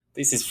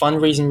This is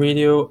Fundraising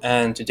Radio,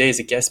 and today as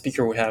a guest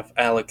speaker we have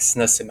Alex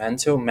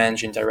Nascimento,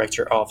 Managing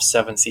Director of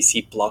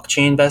 7CC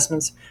Blockchain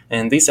Investments.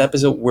 And in this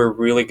episode, we're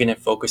really going to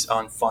focus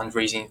on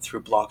fundraising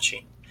through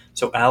blockchain.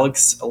 So,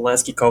 Alex,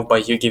 let's kick off by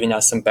you giving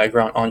us some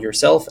background on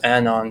yourself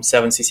and on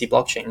 7CC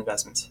Blockchain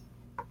Investments.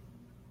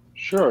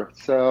 Sure.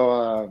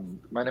 So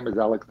my name is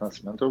Alex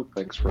Nascimento.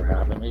 Thanks for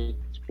having me.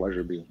 It's a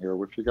pleasure being here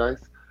with you guys.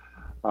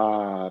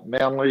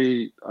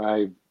 Mainly,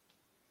 I've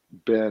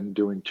been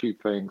doing two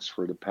things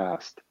for the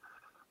past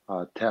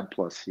 10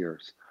 plus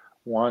years.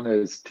 One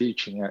is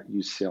teaching at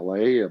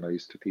UCLA, and I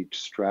used to teach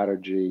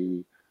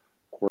strategy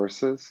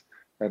courses,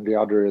 and the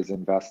other is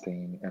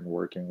investing and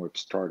working with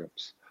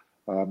startups.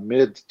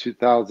 Mid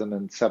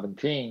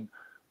 2017,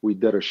 we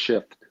did a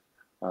shift.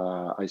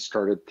 I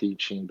started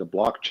teaching the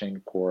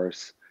blockchain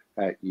course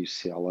at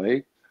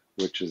UCLA,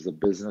 which is a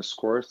business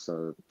course,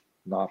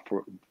 not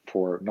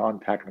for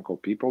non-technical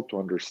people to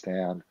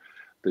understand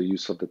the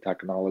use of the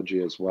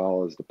technology as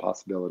well as the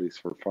possibilities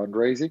for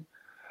fundraising.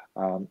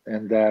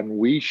 And then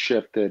we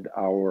shifted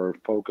our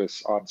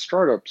focus on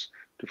startups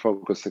to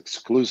focus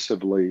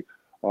exclusively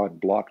on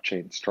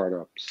blockchain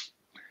startups.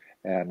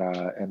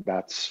 And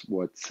that's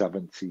what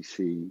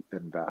 7CC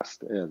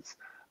Invest is.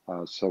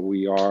 So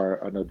we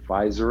are an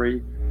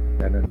advisory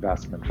and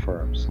investment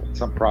firms.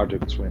 Some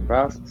projects we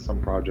invest,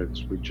 some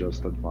projects we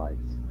just advise,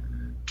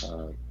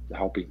 uh,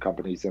 helping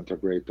companies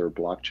integrate their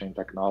blockchain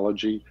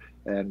technology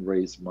and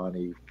raise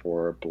money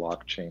for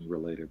blockchain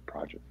related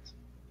projects.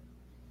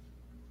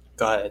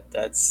 Got it.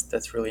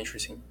 That's really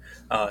interesting.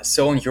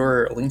 So on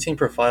your LinkedIn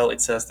profile,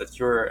 it says that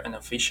you're an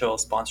official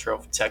sponsor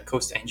of Tech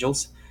Coast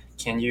Angels.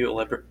 Can you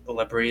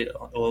elaborate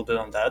a little bit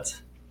on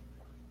that?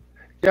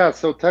 Yeah,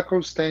 so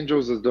Tecos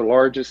Angels is the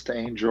largest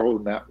angel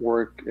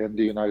network in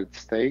the United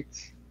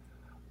States,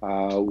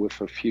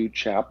 with a few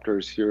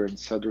chapters here in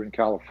Southern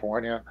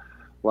California.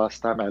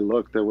 Last time I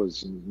looked, there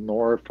was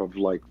north of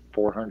like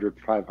 400,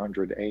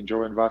 500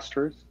 angel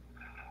investors.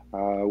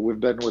 We've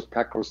been with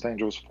Tecos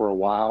Angels for a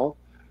while.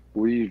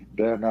 We've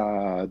been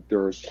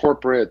their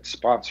corporate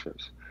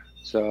sponsors.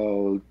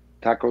 So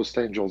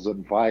Tecos Angels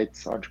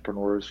invites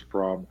entrepreneurs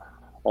from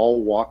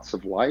all walks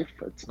of life.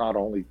 It's not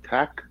only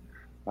tech.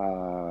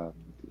 Uh,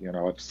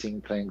 I've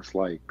seen things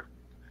like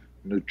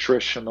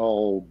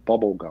nutritional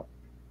bubble gum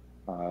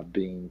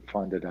being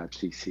funded at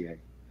TCA.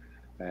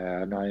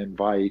 And I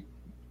invite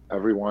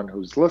everyone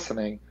who's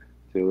listening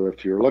to,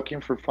 if you're looking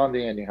for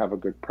funding and you have a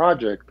good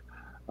project,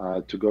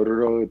 to go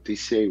to the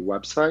TCA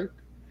website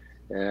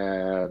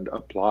and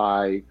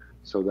apply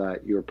so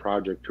that your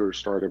project or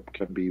startup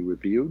can be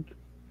reviewed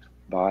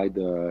by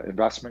the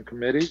investment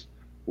committee,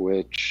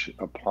 which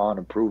upon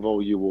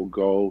approval, you will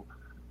go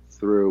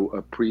through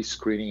a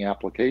pre-screening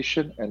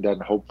application, and then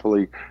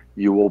hopefully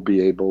you will be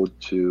able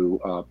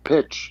to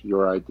pitch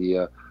your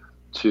idea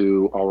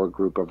to our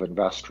group of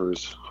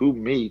investors who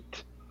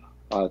meet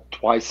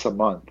twice a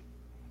month,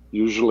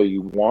 usually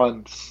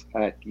once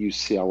at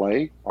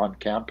UCLA on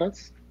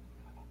campus,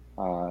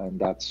 and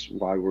that's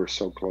why we're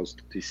so close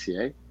to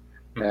TCA.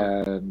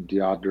 Mhm. And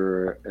the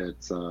other,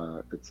 it's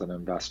an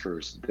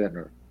investors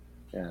dinner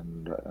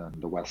in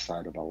the west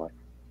side of LA.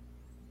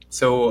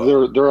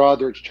 So There are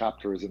other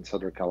chapters in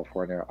Southern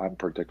California. I'm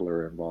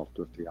particularly involved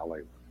with the LA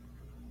one.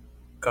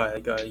 got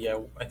it, got it. Yeah,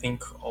 I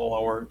think all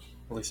our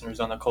listeners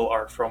on the call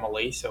are from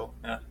LA, so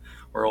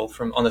we're all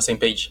from on the same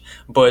page.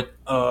 But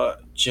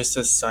just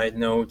a side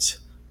note,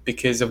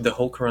 because of the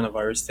whole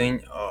coronavirus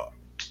thing,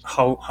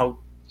 how how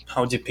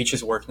how do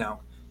pitches work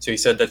now? So you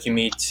said that you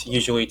meet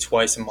usually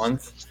twice a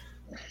month,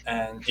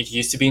 and it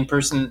used to be in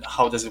person.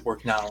 How does it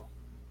work now?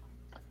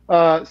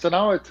 So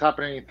now it's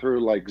happening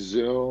through like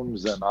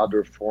Zooms and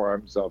other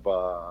forms of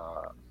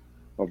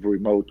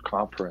remote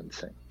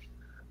conferencing,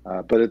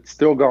 but it's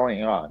still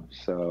going on.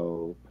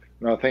 So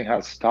nothing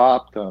has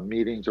stopped.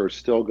 Meetings are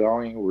still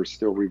going. We're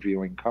still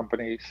reviewing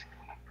companies.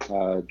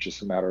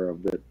 Just a matter of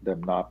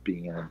them not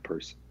being in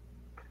person.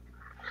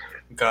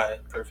 Got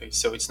it. Perfect.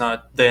 So it's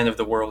not the end of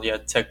the world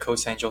yet. Tech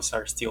Coast Angels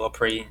are still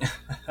operating.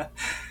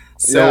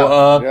 so Yeah,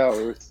 uh, yeah,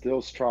 we're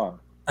still strong.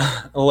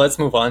 let's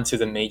move on to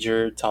the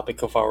major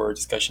topic of our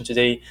discussion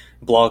today: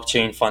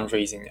 blockchain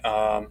fundraising.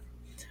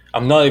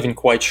 I'm not even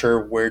quite sure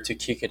where to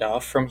kick it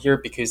off from here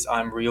because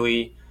I'm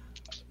really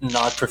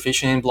not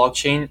proficient in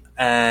blockchain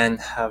and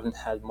haven't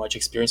had much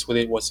experience with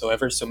it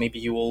whatsoever. So maybe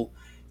you will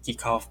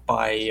kick off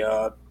by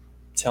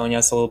telling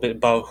us a little bit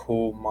about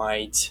who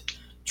might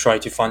try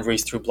to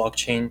fundraise through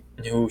blockchain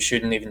and who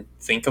shouldn't even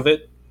think of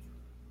it.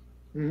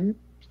 Mhm.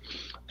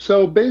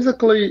 So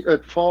basically,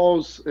 it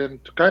falls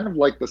into kind of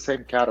like the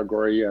same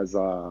category as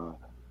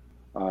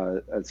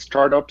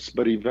startups,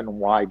 but even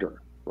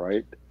wider,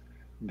 right?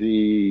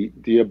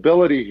 The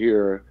ability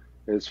here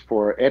is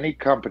for any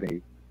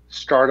company,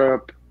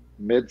 startup,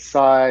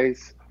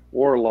 mid-size,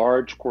 or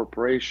large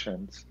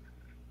corporations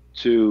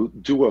to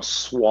do a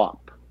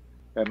swap.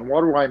 And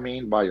what do I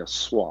mean by a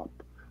swap?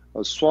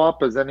 A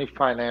swap is any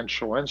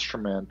financial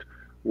instrument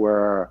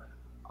where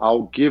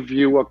I'll give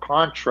you a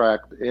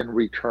contract in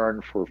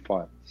return for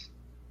funds,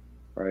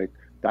 right?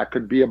 That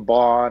could be a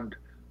bond,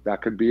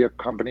 that could be a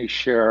company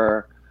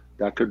share,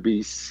 That could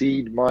be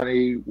seed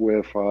money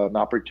with an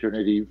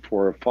opportunity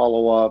for a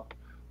follow up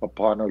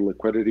upon a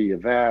liquidity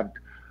event.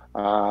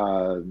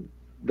 Uh,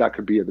 that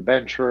could be a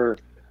debenture.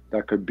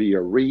 That could be a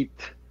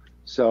REIT.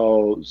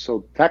 So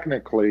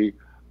technically,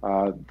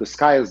 the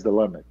sky is the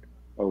limit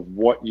of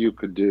what you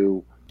could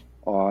do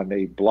on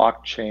a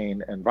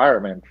blockchain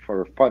environment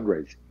for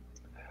fundraising.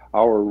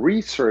 Our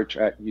research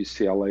at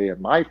UCLA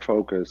and my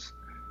focus,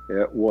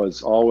 it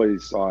was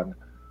always on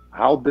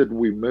how did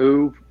we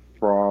move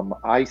from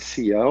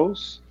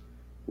ICOs,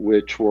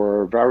 which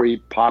were very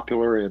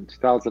popular in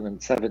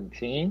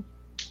 2017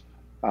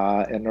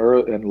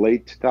 and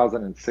late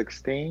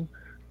 2016,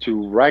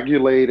 to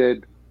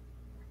regulated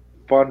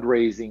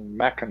fundraising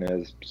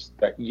mechanisms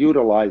that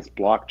utilize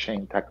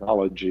blockchain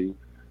technology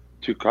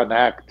to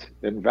connect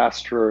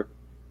investor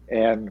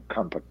and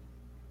company.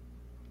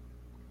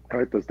 All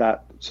right, does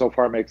that so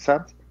far make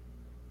sense?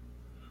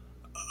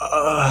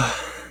 Uh,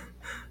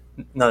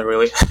 Not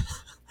really.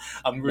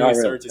 I'm Not really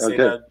really. sorry to say Okay.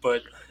 that,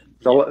 but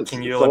So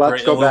can you so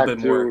elaborate a little bit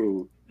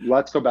more?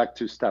 let's go back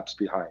 2 steps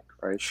behind,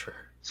 right? Sure.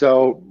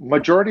 So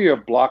majority of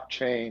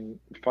blockchain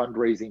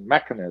fundraising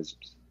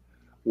mechanisms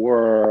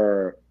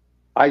were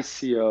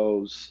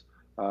ICOs,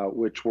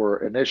 which were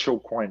initial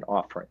coin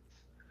offerings.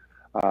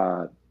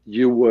 Uh,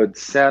 you would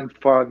send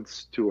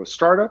funds to a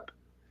startup,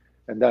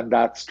 and then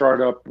that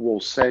startup will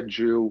send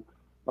you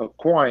a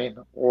coin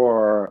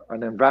or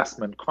an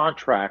investment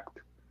contract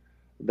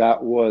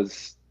that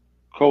was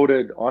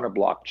coded on a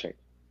blockchain,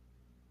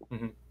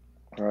 Hmm.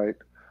 right?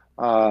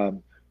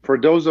 Um, for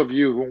those of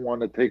you who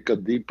want to take a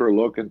deeper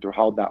look into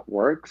how that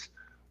works,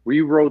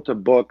 we wrote a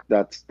book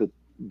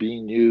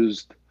being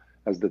used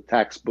as the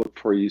textbook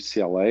for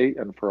UCLA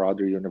and for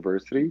other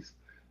universities.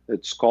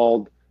 It's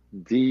called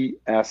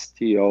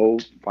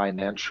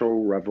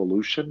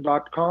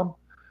dstofinancialrevolution.com.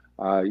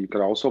 You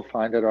could also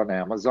find it on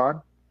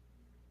Amazon.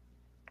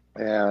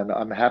 And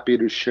I'm happy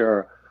to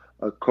share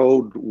a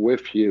code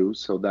with you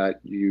so that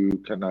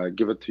you can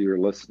give it to your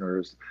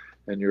listeners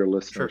and your Sure.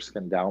 listeners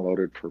can download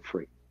it for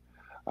free.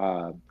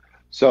 Um,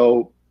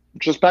 so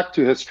just back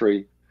to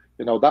history,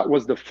 that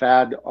was the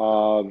fad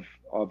of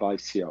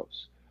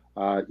ICOs.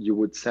 You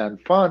would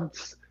send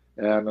funds,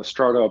 and a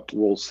startup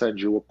will send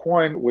you a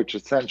coin, which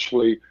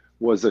essentially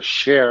was a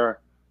share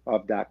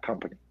of that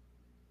company,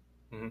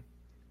 Hmm.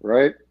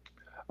 right?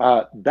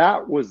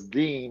 That was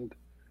deemed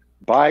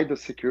by the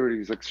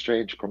Securities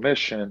Exchange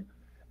Commission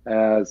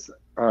as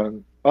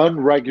an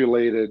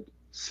unregulated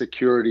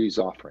securities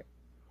offering,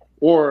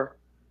 or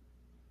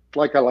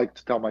like I like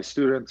to tell my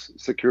students,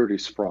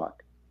 securities fraud.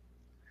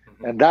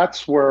 Hmm. And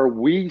that's where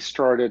we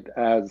started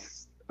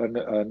as an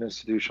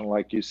institution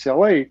like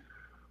UCLA,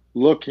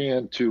 looking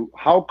into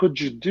how could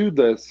you do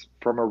this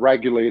from a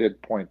regulated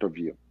point of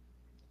view.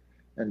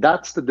 And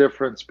that's the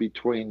difference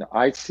between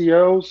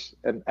ICOs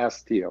and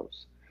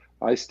STOs.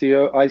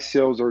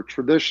 ICOs are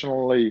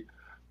traditionally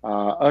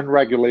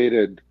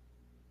unregulated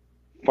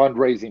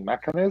fundraising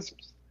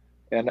mechanisms,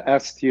 and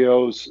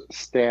STOs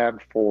stand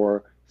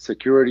for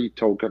security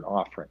token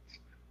offerings,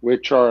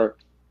 which are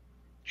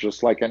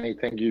just like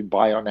anything you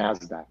buy on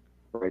NASDAQ,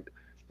 right?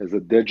 Is a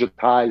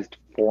digitized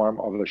form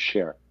of a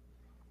share,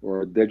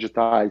 or a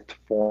digitized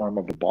form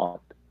of a bond,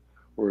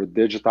 or a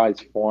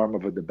digitized form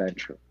of a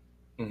debenture,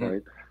 Hmm.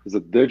 right? Is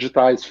a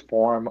digitized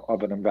form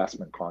of an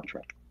investment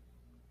contract.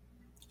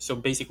 So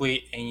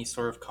basically, any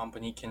sort of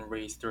company can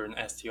raise through an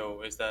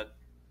STO.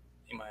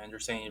 Am I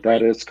understanding it That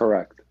right? is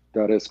correct.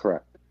 That is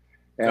correct.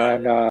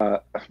 Got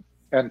And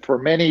it. for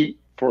many,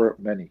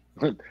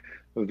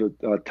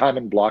 the time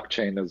in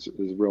blockchain is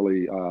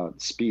really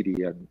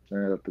speedy and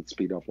at the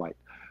speed of light.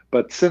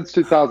 But since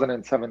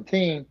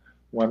 2017,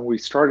 when we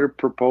started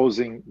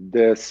proposing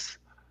this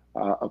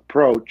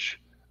approach,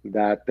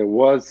 that there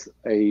was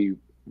a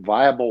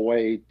viable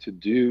way to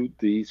do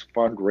these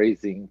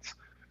fundraisings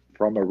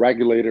from a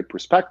regulated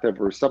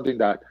perspective, or something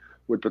that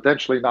would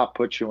potentially not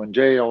put you in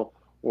jail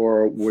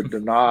or would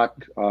not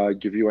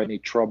give you any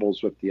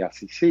troubles with the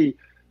SEC.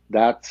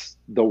 That's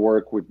the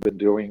work we've been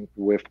doing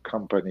with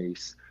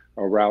companies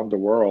around the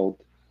world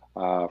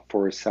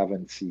for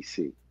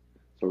 7CC.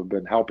 So we've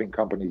been helping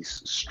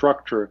companies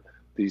structure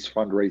these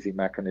fundraising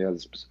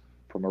mechanisms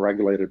from a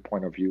regulated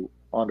point of view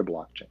on the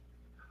blockchain.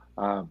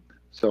 Um,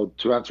 so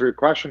to answer your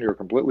question, you're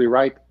completely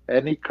right.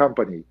 Any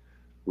company,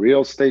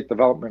 real estate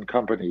development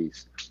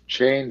companies,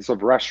 chains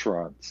of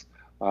restaurants,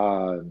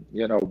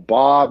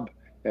 Bob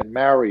and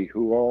Mary,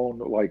 who own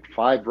like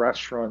 5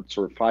 restaurants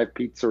or 5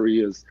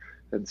 pizzerias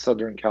in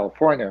Southern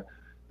California,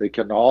 they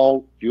can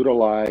all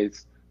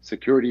utilize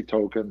security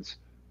tokens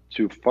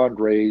to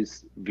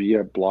fundraise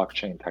via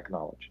blockchain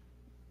technology.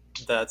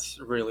 That's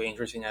really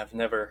interesting. I've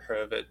never heard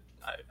of it.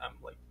 I'm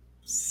like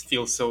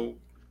feel so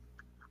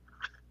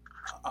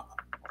uh,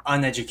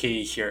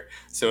 uneducated here.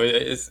 So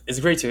it's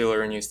great to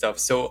learn new stuff.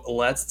 So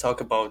let's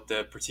talk about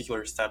the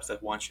particular steps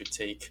that one should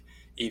take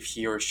if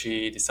he or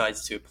she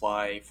decides to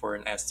apply for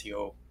an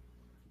STO.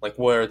 Like,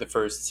 what are the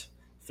first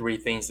three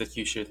things that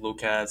you should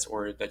look at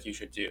or that you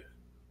should do?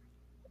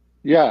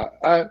 Yeah,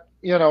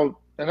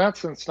 in that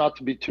sense, not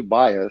to be too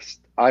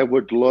biased, I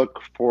would look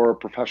for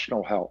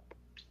professional help,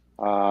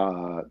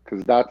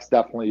 because that's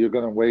definitely, you're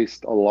going to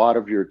waste a lot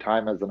of your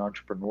time as an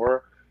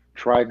entrepreneur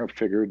trying to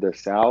figure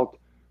this out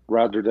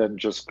rather than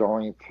just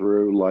going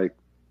through like,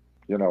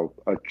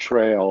 a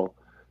trail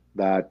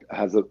that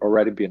has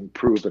already been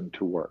proven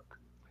to work.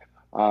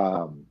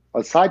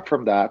 Aside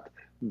from that,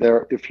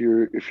 if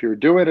you're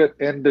doing it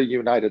in the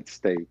United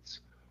States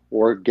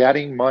or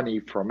getting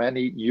money from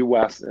any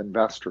U.S.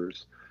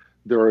 investors,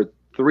 there are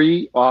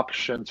three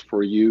options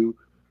for you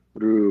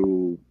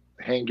to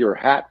hang your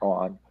hat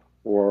on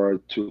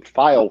or to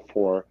file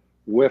for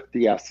with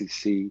the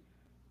SEC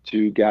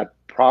to get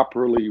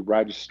properly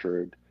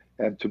registered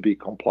and to be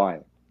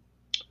compliant.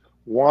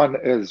 One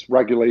is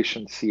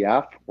Regulation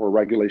CF, or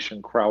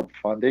Regulation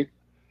Crowdfunding,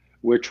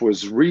 which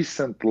was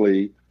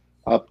recently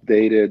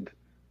updated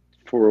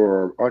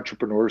for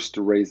entrepreneurs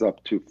to raise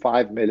up to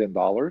 $5 million.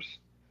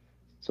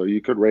 So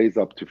you could raise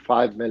up to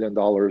 $5 million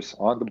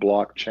on the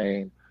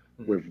blockchain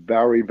Mhm. with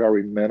very,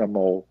 very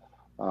minimal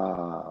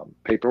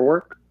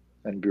paperwork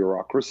and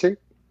bureaucracy,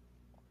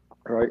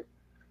 right?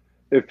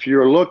 If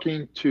you're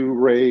looking to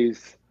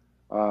raise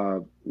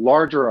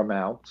larger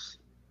amounts,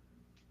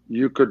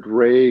 you could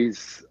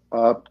raise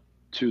up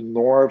to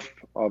north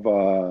of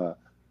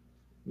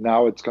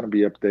now it's going to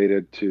be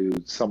updated to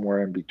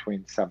somewhere in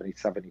between 70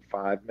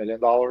 $75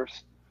 million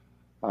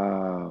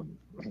um,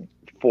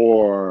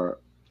 for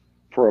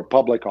a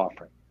public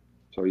offering.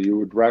 So you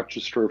would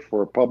register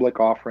for a public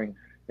offering,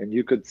 and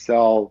you could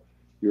sell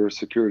your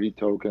security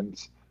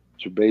tokens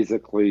to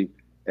basically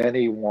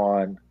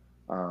anyone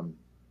um,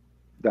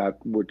 that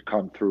would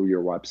come through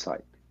your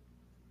website,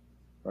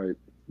 right?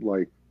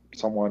 Like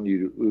someone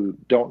you who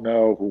don't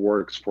know who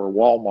works for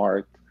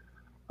Walmart,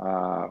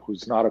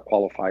 who's not a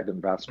qualified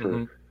investor,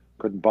 Mhm.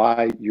 could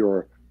buy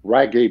your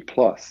Reg A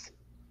Plus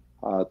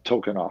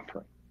token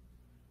offering.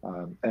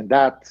 And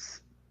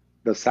that's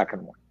the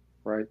second one,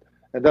 right?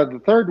 And then the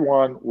third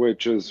one,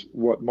 which is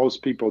what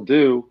most people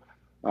do,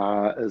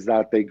 is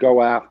that they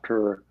go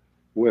after,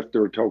 with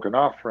their token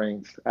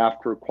offerings,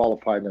 after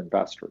qualified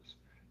investors,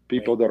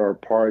 people Right. that are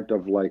part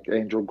of like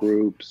angel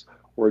groups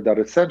or that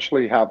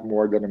essentially have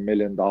more than $1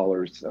 million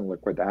in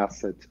liquid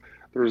assets.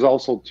 There's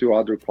also two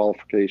other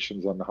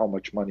qualifications on how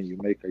much money you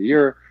make a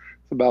year.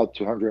 It's about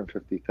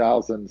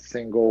 250,000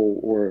 single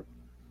or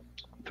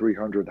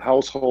 300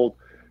 household.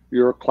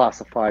 You're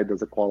classified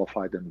as a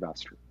qualified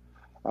investor.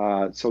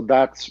 So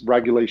that's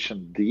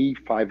Regulation D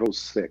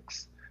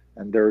 506.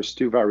 And there's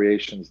two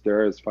variations.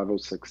 There is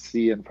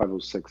 506C and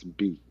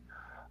 506B.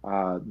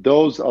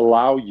 Those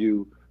allow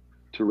you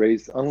to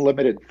raise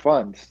unlimited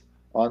funds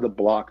on the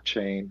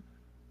blockchain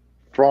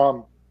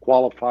from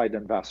qualified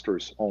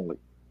investors only.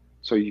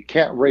 So you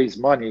can't raise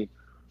money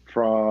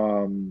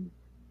from,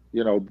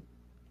 you know,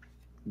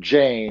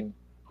 Jane,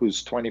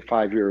 who's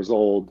 25 years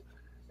old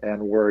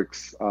and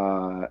works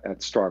at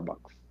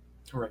Starbucks.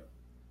 Right.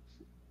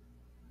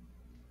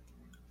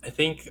 I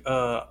think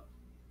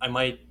I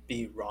might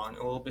be wrong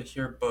a little bit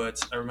here,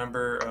 but I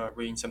remember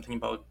reading something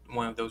about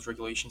one of those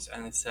regulations,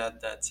 and it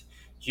said that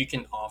you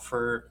can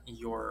offer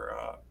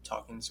your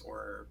tokens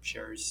or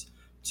shares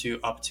to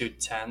up to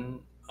 10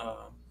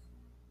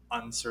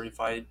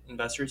 uncertified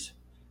investors.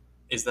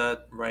 Is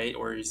that right,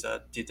 or is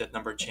that did that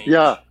number Yeah, change?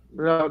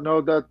 no,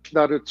 no, that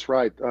it's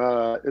right.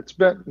 It's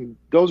been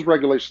those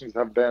regulations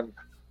have been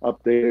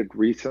updated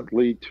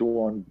recently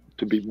to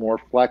be more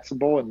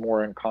flexible and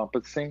more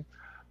encompassing.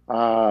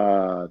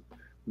 Uh,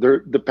 there,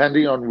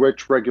 depending on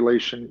which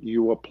regulation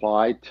you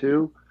apply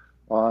to,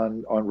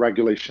 on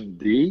Regulation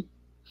D,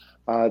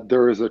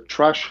 there is a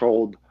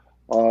threshold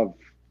of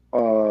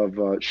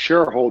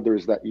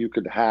shareholders that you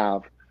could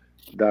have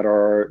that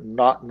are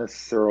not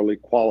necessarily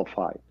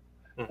qualified,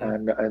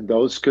 Hmm. and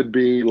those could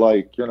be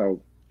like,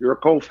 your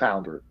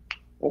co-founder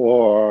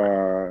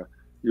or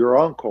your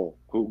uncle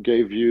who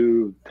gave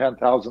you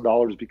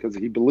 $10,000 because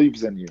he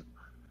believes in you.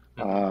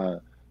 Hmm. Uh,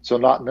 so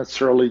not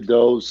necessarily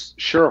those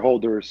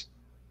shareholders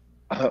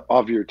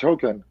of your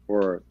token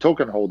or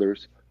token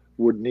holders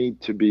would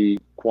need to be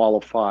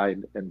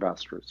qualified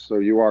investors. So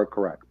you are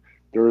correct.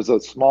 There is a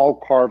small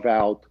carve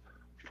out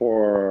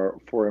for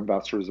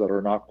investors that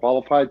are not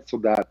qualified, so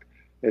that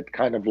it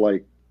kind of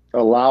like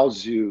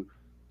allows you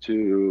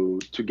to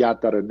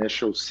get that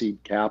initial seed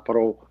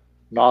capital,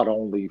 not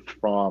only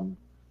from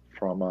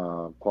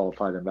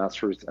qualified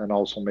investors, and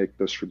also make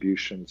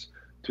distributions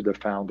to the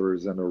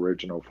founders and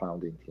original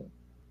founding team.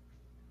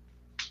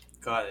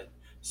 Got it.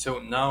 So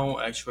now,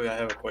 actually, I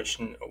have a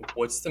question.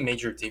 What's the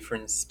major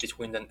difference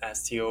between an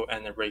STO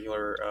and a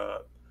regular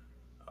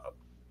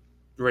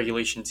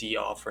Regulation Z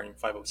offering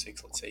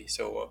 506, let's say?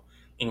 So,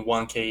 in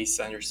one case,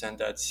 I understand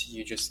that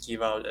you just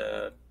give out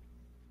a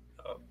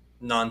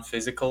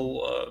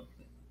non-physical.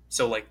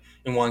 So, like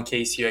in one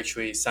case, you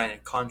actually sign a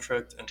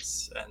contract and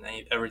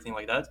everything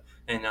like that,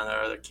 and in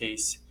another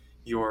case,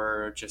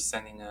 you're just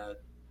sending a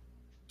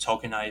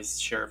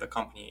tokenized share of the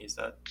company. Is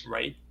that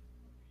right?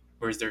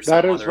 Or is there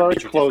That some is other very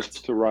major close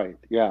difference? to right.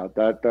 Yeah,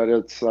 that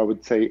it's, I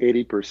would say,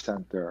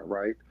 80% there,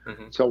 right?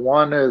 Mm-hmm. So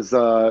one is,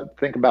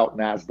 think about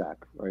Nasdaq,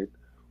 right?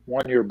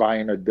 One, you're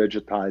buying a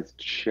digitized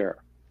share,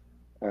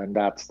 and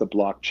that's the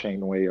blockchain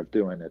way of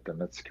doing it, and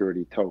the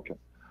security token.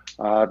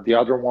 The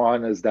other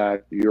one is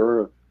that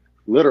you're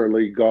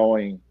literally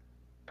going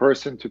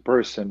person to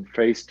person,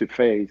 face to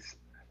face,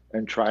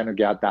 and trying to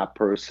get that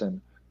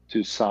person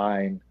to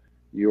sign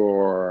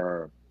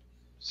your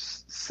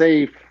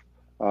safe,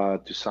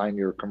 to sign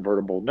your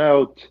convertible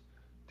note,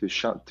 to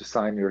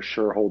sign your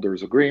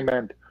shareholders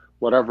agreement,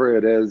 whatever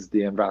it is,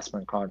 the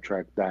investment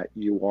contract that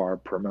you are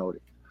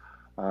promoting.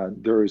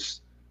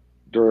 There's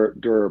there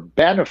are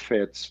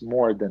benefits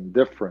more than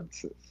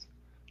differences.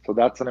 So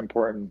that's an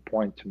important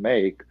point to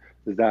make,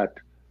 is that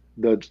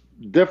the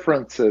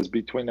differences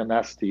between an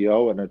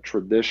STO and a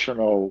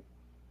traditional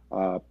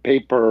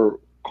paper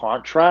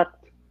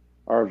contract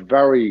are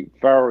very,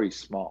 very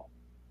small.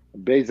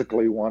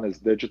 Basically, one is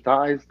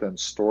digitized and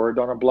stored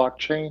on a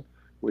blockchain,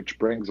 which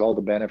brings all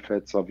the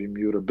benefits of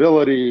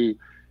immutability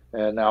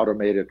and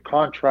automated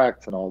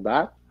contracts and all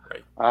that.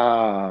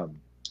 Right.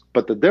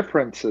 But the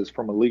differences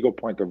from a legal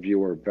point of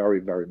view are very,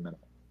 very minimal.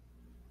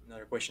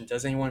 Another question.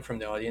 Does anyone from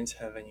the audience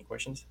have any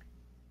questions?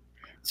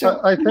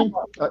 So I think,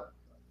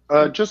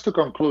 just to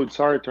conclude,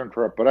 sorry to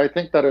interrupt, but I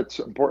think that it's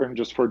important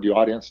just for the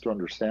audience to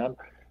understand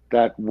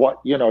that what,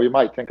 you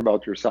might think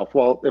about yourself.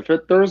 Well, if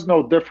there is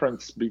no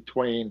difference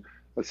between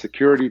a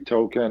security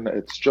token,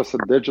 it's just a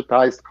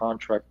digitized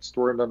contract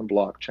stored on a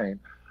blockchain.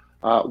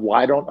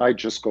 Why don't I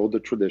just go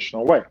the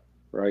traditional way,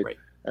 right? Right.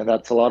 And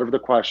that's a lot of the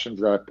questions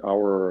that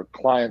our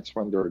clients,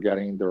 when they're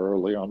getting their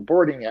early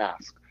onboarding,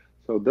 ask.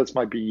 So this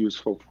might be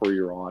useful for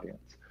your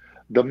audience.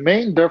 The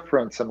main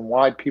difference and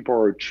why people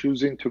are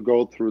choosing to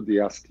go through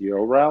the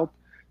STO route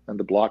and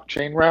the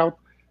blockchain route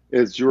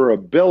is your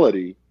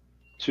ability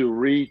to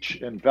reach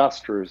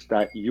investors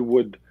that you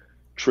would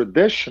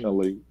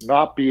traditionally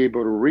not be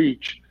able to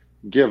reach,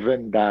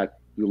 given that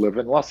you live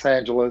in Los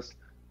Angeles.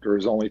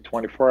 There's only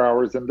 24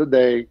 hours in the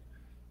day.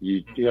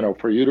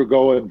 For you to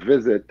go and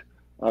visit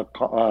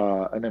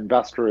an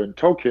investor in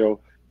Tokyo,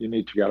 you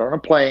need to get on a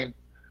plane,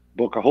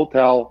 book a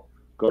hotel,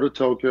 go to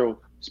Tokyo,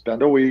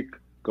 spend a week,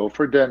 go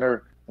for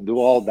dinner, and do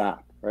all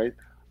that, right?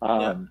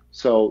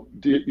 So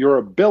your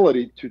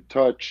ability to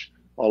touch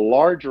a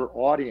larger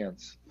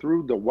audience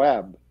through the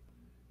web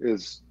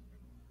is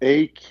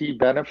a key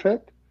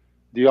benefit.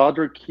 The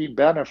other key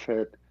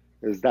benefit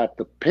is that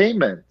the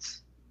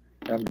payments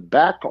and the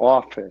back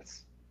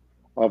office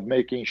of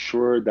making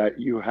sure that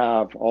you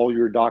have all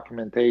your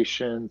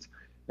documentations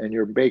and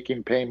you're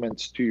making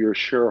payments to your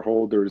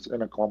shareholders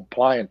in a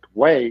compliant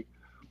way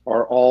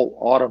are all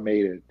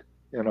automated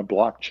in a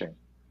blockchain,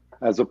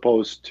 as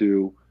opposed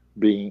to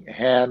being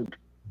hand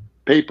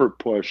paper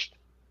pushed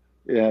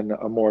in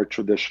a more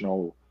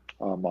traditional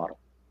model.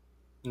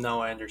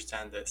 Now I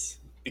understand this,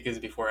 because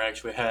before I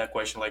actually had a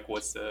question like,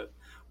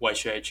 why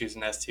should I choose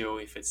an STO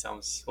if it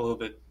sounds a little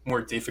bit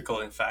more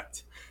difficult, in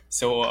fact.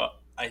 So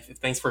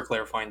thanks for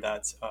clarifying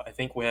that. I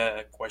think we had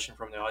a question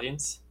from the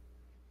audience.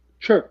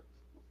 Sure.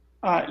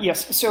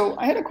 Yes. So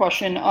I had a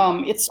question.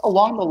 It's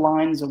along the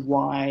lines of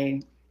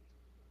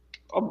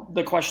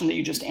the question that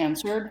you just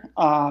answered.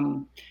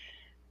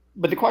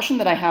 But the question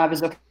that I have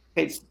is,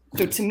 okay,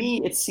 so to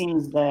me, it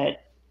seems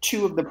that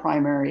two of the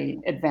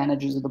primary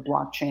advantages of the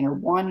blockchain are: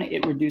 one,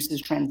 it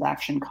reduces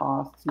transaction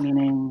costs,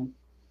 meaning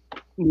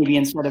maybe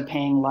instead of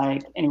paying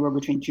like anywhere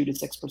between 2 to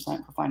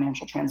 6% for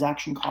financial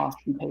transaction costs,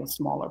 you pay a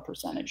smaller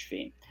percentage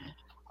fee.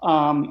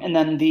 And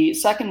then the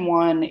second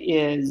one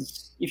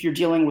is, if you're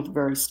dealing with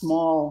very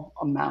small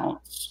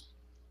amounts,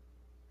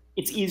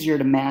 it's easier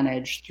to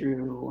manage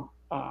through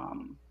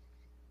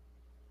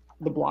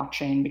the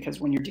blockchain, because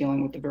when you're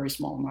dealing with a very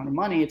small amount of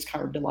money, it's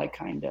hard to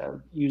kind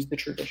of use the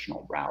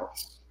traditional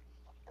routes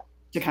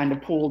to kind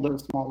of pool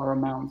those smaller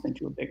amounts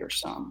into a bigger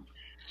sum.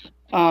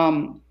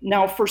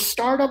 Now, for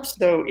startups,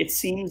 though, it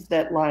seems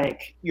that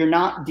you're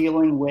not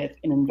dealing with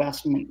an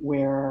investment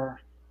where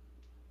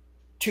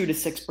 2 to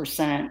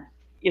 6%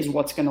 is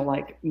what's going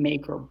to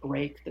make or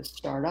break the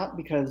startup,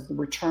 because the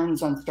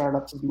returns on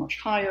startups is much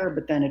higher,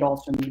 but then it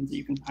also means that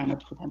you can kind of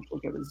potentially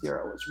go to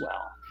zero as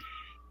well.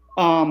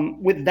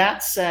 With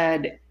that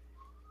said,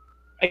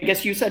 I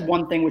guess you said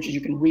one thing, which is you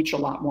can reach a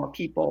lot more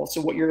people.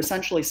 So what you're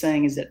essentially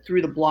saying is that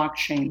through the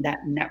blockchain,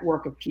 that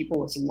network of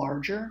people is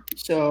larger.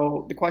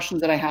 So the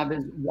questions that I have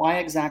is, why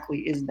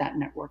exactly is that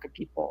network of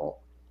people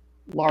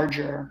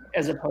larger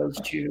as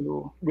opposed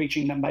to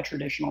reaching them by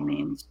traditional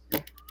means?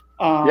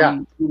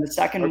 And the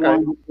second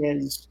one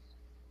is,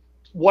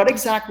 what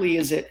exactly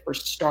is it for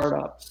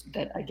startups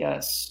that I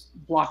guess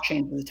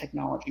blockchain as a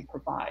technology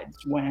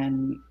provides,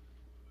 when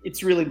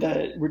it's really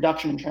the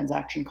reduction in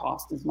transaction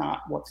cost is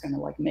not what's going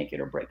to make it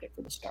or break it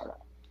for the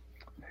startup?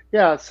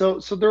 Yeah, so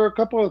there are a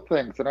couple of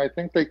things, and I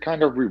think they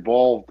kind of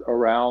revolved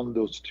around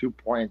those 2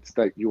 points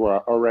that you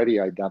are already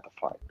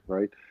identified,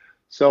 right?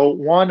 So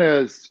one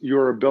is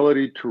your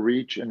ability to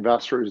reach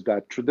investors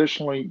that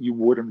traditionally you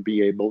wouldn't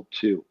be able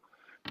to,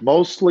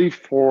 mostly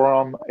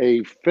from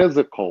a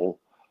physical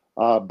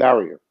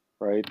barrier,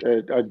 right?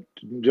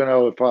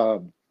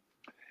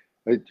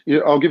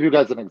 I'll give you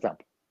guys an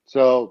example.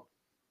 So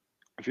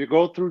if you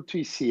go through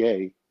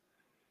TCA,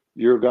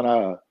 you're going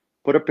to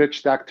put a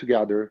pitch deck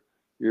together.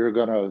 You're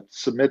going to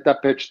submit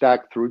that pitch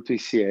deck through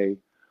TCA's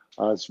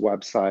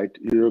website.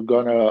 You're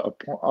going to,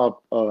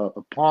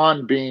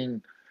 upon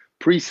being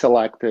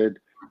pre-selected,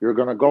 you're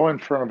going to go in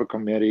front of a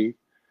committee.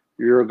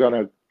 You're going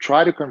to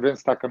try to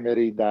convince that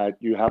committee that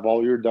you have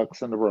all your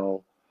ducks in a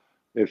row.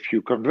 If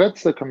you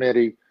convince the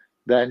committee,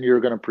 then you're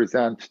going to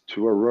present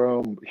to a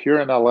room here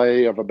in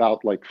LA of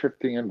about like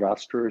 50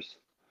 investors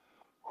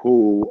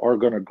who are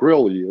going to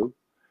grill you.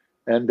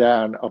 And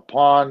then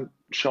upon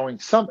showing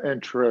some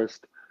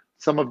interest,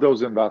 some of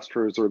those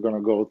investors are going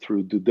to go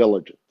through due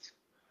diligence,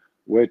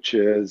 which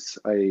is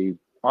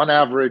on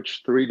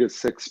average, 3 to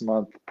 6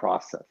 month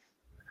process.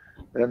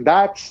 And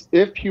that's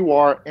if you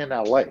are in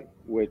LA,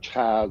 which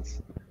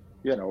has,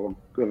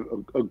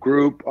 a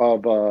group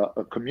of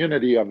a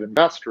community of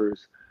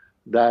investors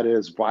that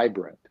is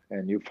vibrant,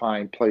 and you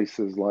find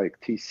places like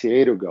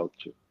TCA to go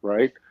to,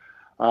 right?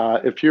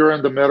 If you're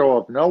in the middle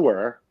of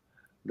nowhere,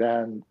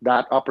 then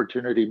that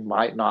opportunity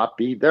might not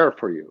be there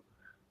for you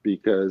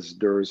because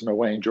there's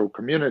no angel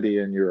community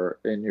in your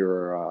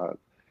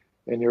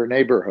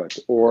neighborhood,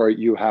 or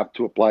you have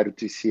to apply to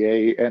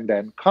TCA and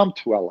then come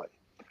to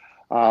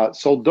LA.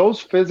 So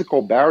those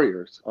physical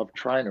barriers of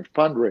trying to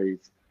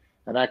fundraise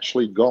and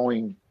actually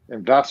going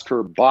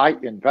investor by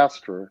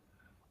investor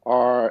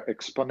are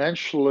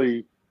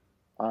exponentially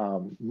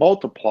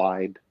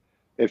multiplied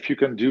if you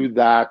can do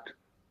that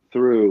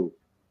through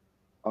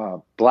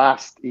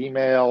blast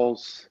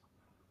emails,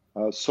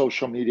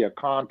 social media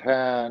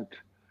content,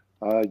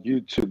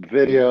 YouTube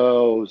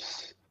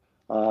videos,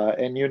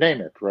 and you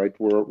name it, right?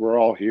 We're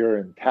all here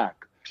in tech.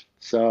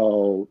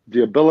 So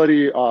the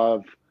ability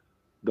of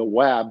the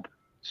web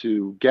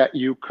to get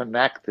you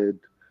connected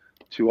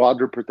to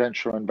other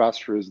potential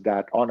investors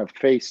that on a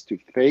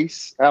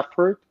face-to-face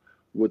effort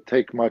would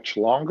take much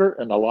longer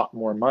and a lot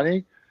more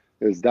money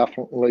is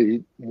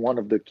definitely one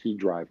of the key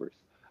drivers.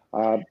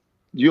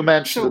 You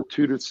mentioned the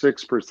 2 to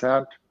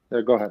 6%.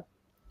 Go ahead.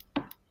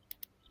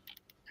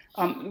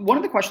 One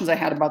of the questions I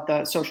had about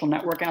the social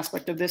network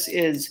aspect of this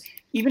is,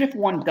 even if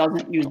one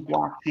doesn't use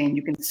blockchain,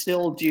 you can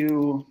still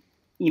do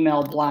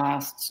email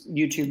blasts,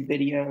 YouTube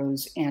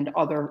videos, and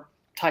other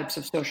types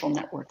of social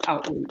network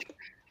outreach.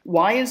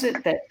 Why is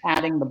it that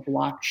adding the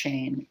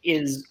blockchain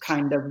is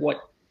kind of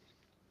what?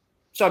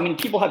 So, I mean,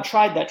 people have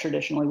tried that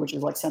traditionally, which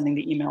is like sending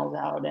the emails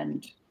out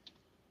and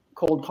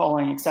cold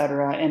calling, et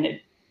cetera. And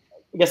I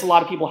guess a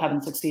lot of people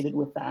haven't succeeded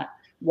with that.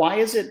 Why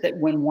is it that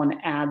when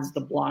one adds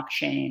the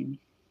blockchain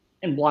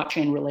and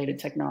blockchain-related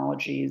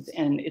technologies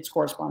and its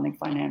corresponding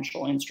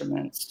financial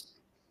instruments,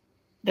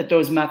 that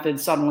those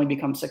methods suddenly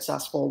become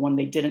successful when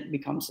they didn't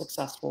become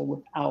successful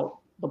without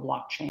the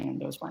blockchain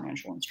and those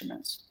financial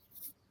instruments?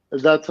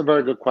 That's a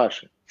very good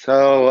question.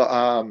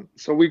 So,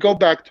 we go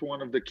back to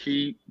one of the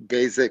key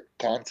basic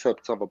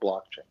concepts of a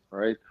blockchain,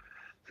 right?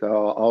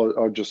 So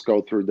I'll just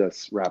go through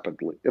this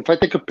rapidly. If I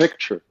take a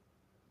picture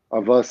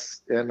of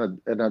us in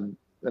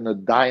a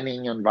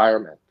dining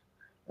environment,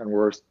 and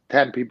we're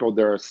 10 people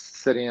there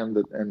sitting in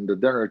the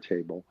dinner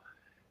table,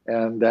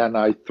 and then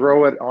I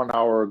throw it on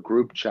our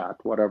group chat,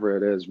 whatever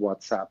it is,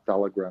 WhatsApp,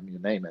 Telegram, you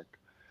name it,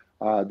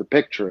 the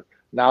picture.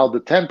 Now the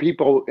 10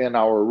 people in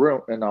our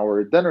room, in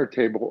our dinner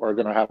table, are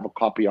going to have a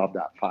copy of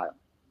that file,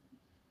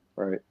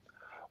 right?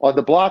 On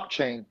the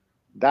blockchain,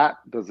 that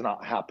does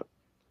not happen.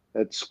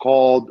 It's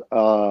called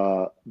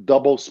a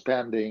double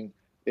spending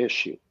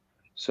issue.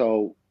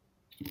 So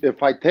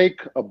if I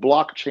take a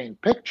blockchain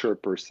picture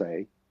per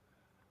se,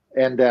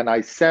 and then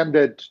I send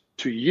it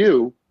to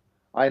you,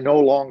 I no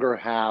longer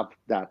have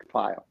that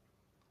file.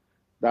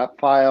 That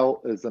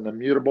file is an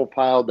immutable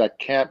file that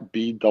can't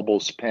be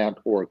double spent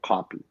or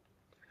copied.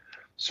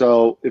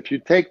 So if you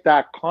take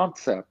that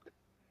concept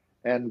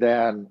and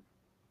then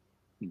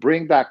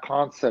bring that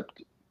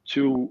concept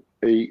to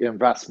an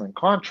investment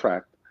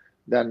contract,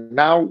 then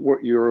now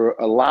what you're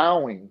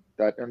allowing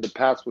that in the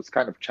past was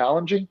kind of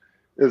challenging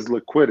is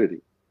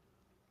liquidity,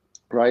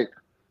 right?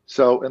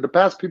 So in the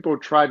past, people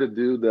try to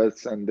do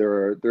this, and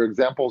there are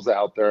examples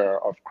out there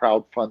of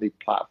crowdfunding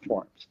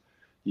platforms.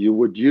 You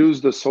would use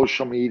the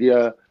social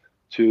media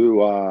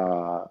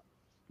to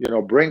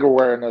bring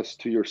awareness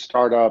to your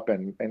startup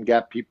and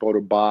get people to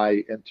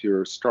buy into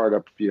your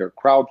startup via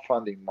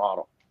crowdfunding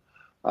model.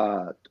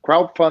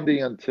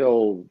 Crowdfunding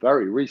until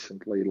very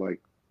recently,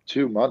 like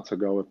 2 months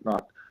ago, if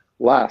not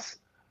less,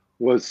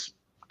 was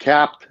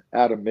capped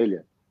at $1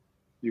 million.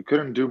 You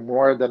couldn't do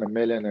more than $1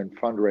 million in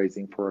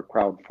fundraising for a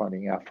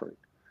crowdfunding effort.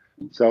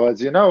 So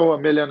as you know,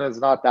 $1 million is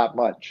not that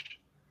much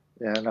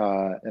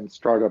in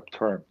startup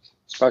terms,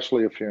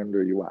 especially if you're in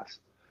the US.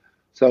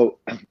 So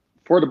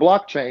for the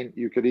blockchain,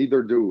 you could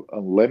either do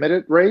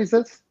unlimited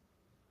raises,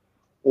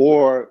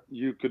 or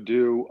you could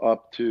do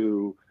up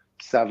to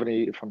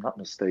 70, if I'm not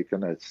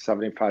mistaken, it's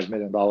 $75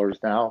 million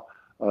now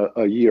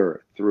a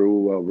year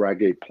through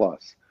Reg A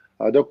Plus.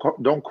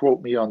 Don't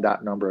quote me on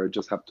that number. I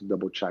just have to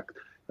double check.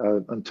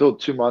 Until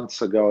 2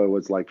 months ago, it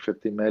was like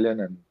 50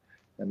 million,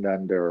 and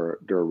then they're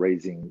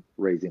raising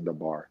the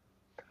bar.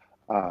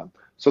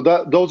 So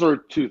those are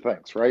two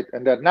things, right?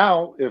 And then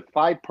now, if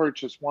I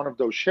purchase one of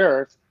those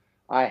shares,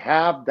 I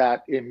have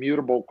that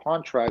immutable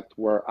contract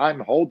where I'm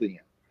holding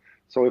it.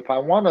 So if I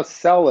want to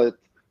sell it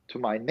to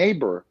my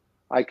neighbor,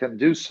 I can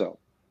do so.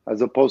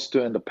 As opposed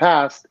to in the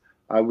past,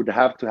 I would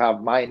have to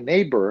have my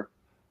neighbor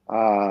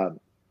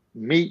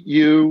meet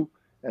you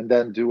and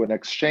then do an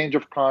exchange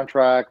of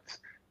contracts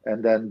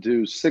and then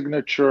do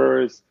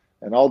signatures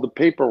and all the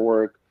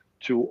paperwork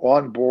to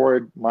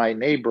onboard my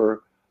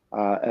neighbor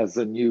as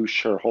a new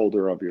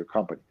shareholder of your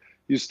company.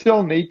 You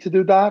still need to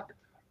do that,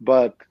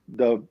 but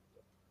the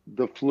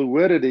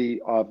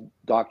fluidity of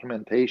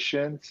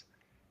documentations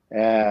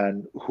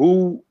and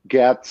who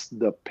gets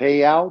the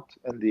payout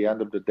at the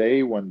end of the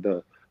day when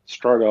the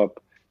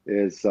startup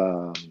is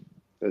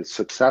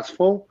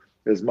successful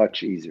is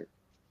much easier.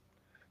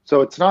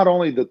 So it's not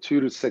only the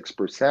 2 to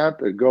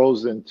 6%. It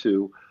goes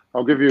into.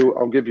 I'll give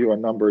you a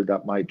number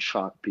that might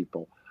shock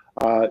people.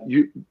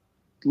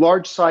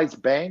 Large size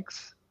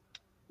banks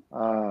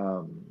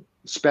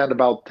spend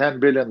about $10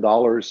 billion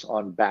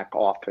on back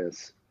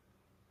office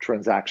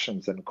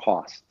transactions and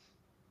costs,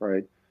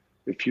 right?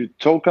 If you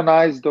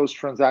tokenize those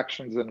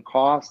transactions and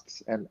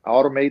costs and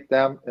automate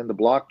them in the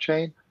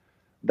blockchain,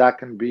 that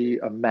can be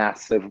a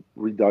massive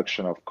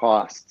reduction of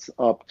costs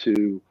up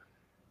to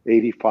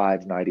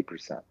 85,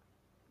 90%.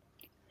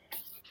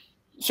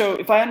 So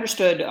if I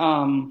understood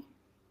some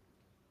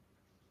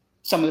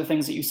of the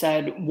things that you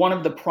said, one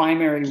of the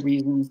primary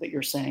reasons that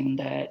you're saying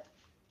that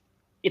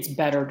it's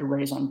better to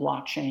raise on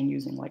blockchain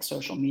using like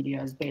social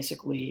media is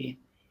basically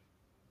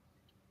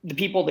the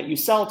people that you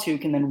sell to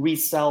can then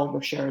resell the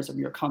shares of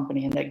your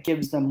company, and that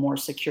gives them more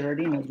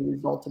security. And as a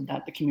result of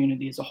that, the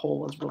community as a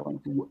whole is willing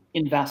to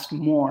invest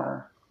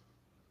more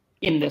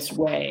in this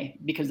way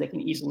because they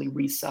can easily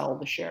resell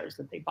the shares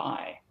that they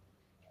buy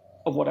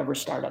of whatever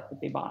startup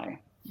that they buy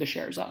the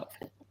shares of.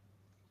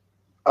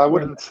 I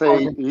wouldn't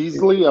say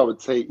easily, I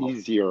would say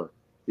easier.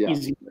 Yeah.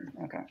 Easier,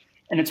 okay.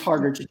 And it's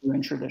harder to do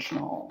in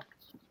traditional.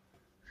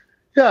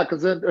 Yeah,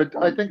 because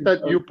I think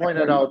that you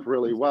pointed out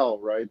really well,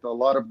 right? A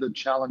lot of the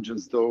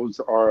challenges, those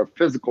are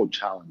physical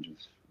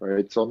challenges,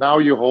 right? So now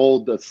you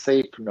hold a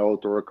safe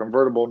note or a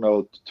convertible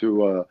note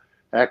to a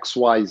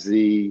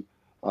XYZ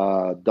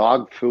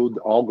dog food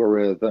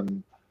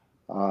algorithm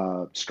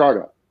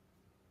startup.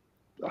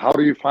 How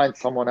do you find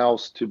someone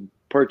else to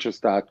purchase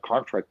that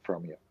contract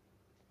from you?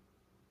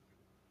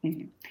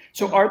 Mm-hmm.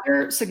 So are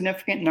there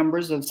significant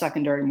numbers of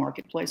secondary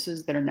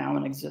marketplaces that are now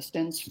in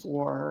existence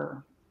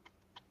for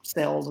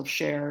sales of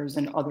shares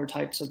and other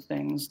types of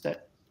things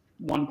that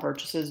one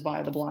purchases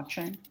via the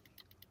blockchain?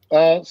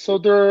 So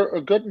there are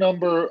a good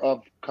number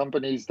of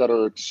companies that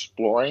are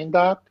exploring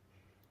that.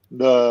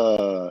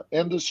 The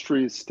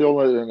industry is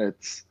still in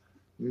its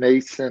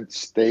nascent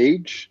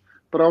stage,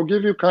 but I'll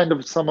give you kind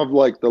of some of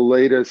like the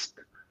latest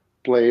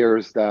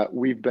players that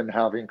we've been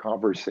having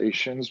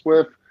conversations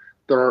with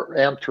that are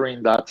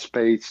entering that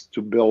space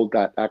to build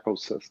that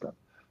ecosystem.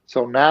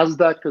 So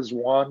NASDAQ is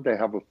one. They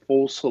have a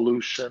full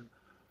solution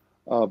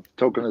of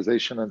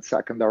tokenization and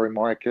secondary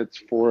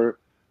markets for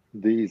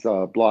these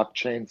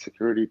blockchain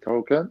security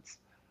tokens.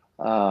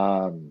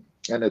 And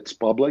it's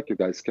public. You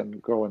guys can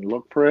go and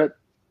look for it.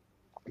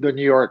 The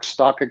New York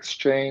Stock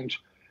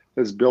Exchange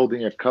is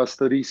building a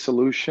custody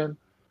solution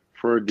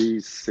for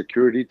these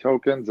security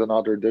tokens and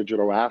other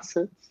digital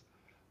assets.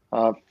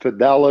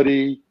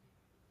 Fidelity,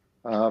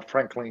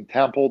 Franklin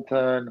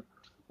Templeton,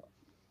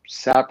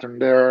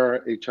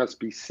 Santander,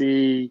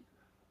 HSBC,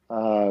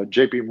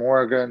 JP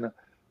Morgan,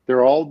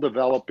 they're all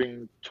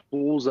developing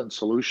tools and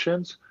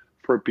solutions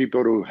for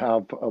people to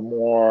have a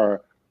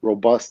more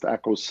robust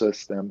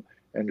ecosystem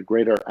and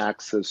greater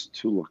access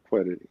to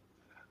liquidity.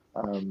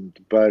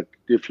 But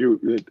if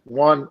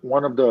one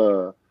of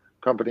the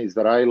companies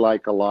that I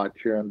like a lot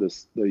here in the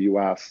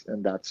US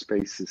in that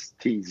space is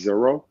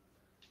tZERO.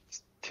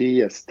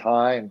 T as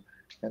time,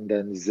 and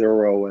then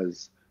zero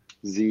as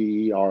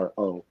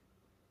ZERO.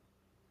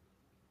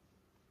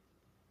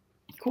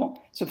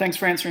 Cool. So thanks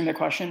for answering the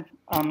question.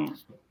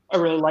 I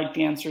really like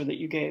the answer that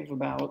you gave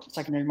about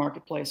secondary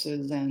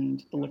marketplaces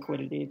and the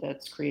liquidity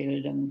that's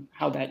created and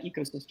how that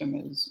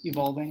ecosystem is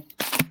evolving.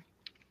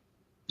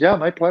 Yeah,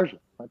 my pleasure.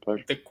 My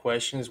pleasure. The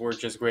questions were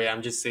just great.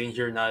 I'm just sitting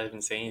here not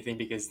even saying anything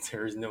because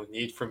there's no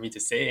need for me to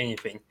say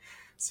anything.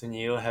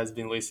 Sunil has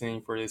been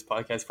listening for this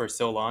podcast for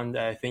so long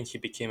that I think he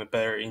became a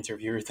better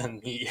interviewer than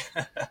me.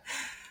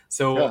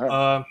 So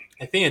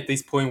I think at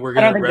this point we're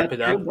going to wrap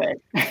it up.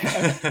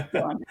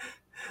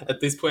 At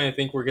this point, I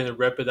think we're going to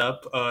wrap it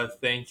up.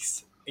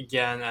 Thanks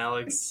again,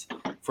 Alex,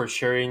 for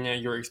sharing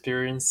your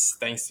experience.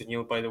 Thanks to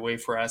Neil, by the way,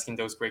 for asking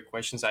those great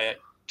questions. I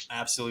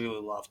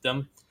absolutely loved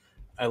them.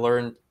 I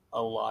learned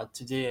a lot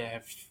today. I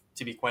have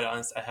to be quite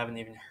honest, I haven't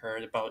even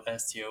heard about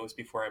STOs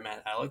before I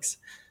met Alex.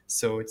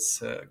 So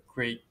it's a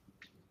great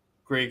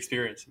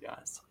experience, to be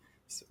honest.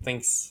 So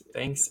thanks,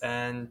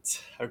 and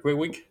have a great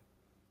week.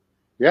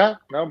 Yeah,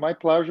 no, my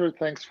pleasure.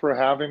 Thanks for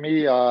having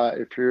me.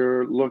 If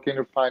you're looking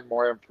to find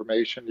more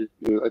information,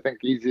 I think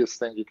the easiest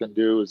thing you can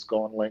do is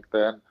go on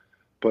LinkedIn,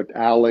 put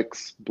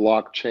Alex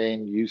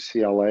Blockchain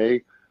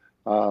UCLA.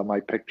 My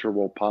picture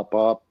will pop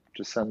up.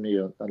 Just send me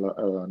a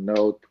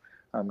note.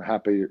 I'm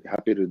happy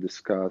to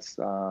discuss.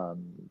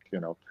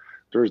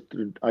 There's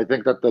I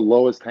think that the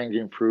lowest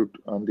hanging fruit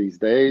on these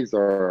days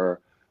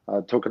are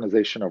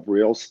tokenization of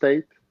real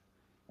estate.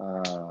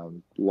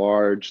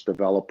 Large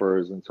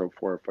developers and so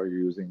forth are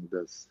using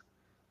this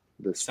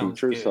Sounds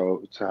feature.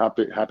 good. So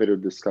happy to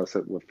discuss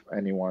it with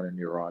anyone in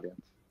your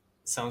audience.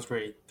 Sounds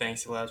great.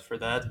 Thanks a lot for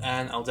that.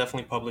 And I'll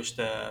definitely publish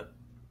the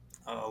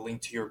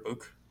link to your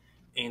book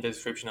in the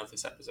description of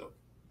this episode.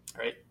 All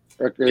right.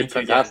 Okay, Thank you again.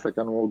 fantastic,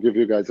 and we'll give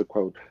you guys a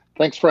quote.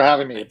 Thanks for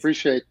having me. Thanks.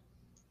 Appreciate.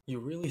 You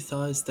really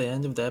thought it's the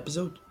end of the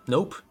episode?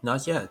 Nope,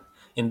 not yet.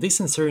 In these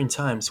uncertain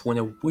times, when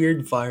a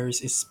weird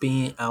virus is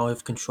spinning out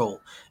of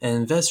control and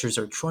investors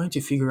are trying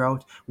to figure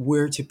out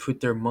where to put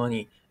their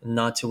money and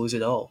not to lose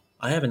it all,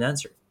 I have an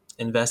answer.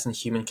 Invest in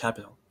human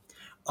capital.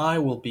 I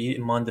will be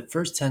among the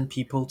first 10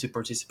 people to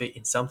participate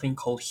in something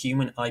called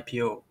Human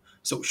IPO.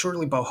 So,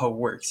 shortly about how it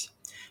works.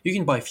 You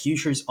can buy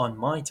futures on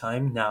my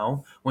time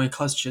now when it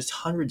costs just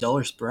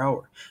 $100 per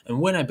hour, and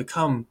when I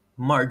become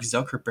Mark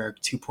Zuckerberg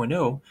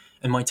 2.0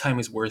 and my time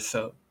is worth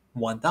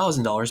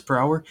 $1,000 per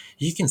hour,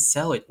 you can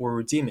sell it or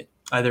redeem it,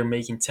 either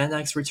making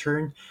 10x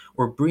return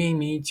or bringing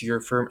me to your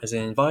firm as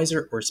an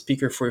advisor or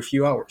speaker for a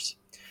few hours.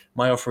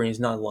 My offering is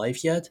not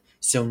live yet,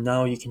 so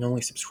now you can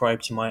only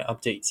subscribe to my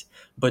updates.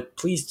 But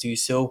please do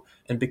so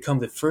and become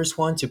the first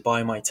one to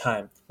buy my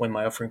time when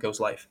my offering goes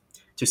live.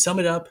 To sum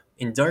it up,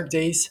 in dark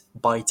days,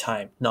 buy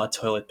time, not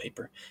toilet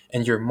paper,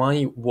 and your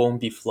money won't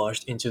be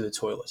flushed into the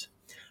toilet.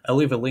 I'll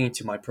leave a link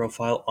to my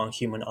profile on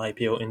Human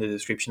IPO in the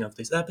description of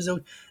this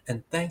episode,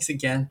 and thanks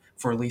again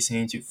for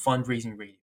listening to Fundraising Radio.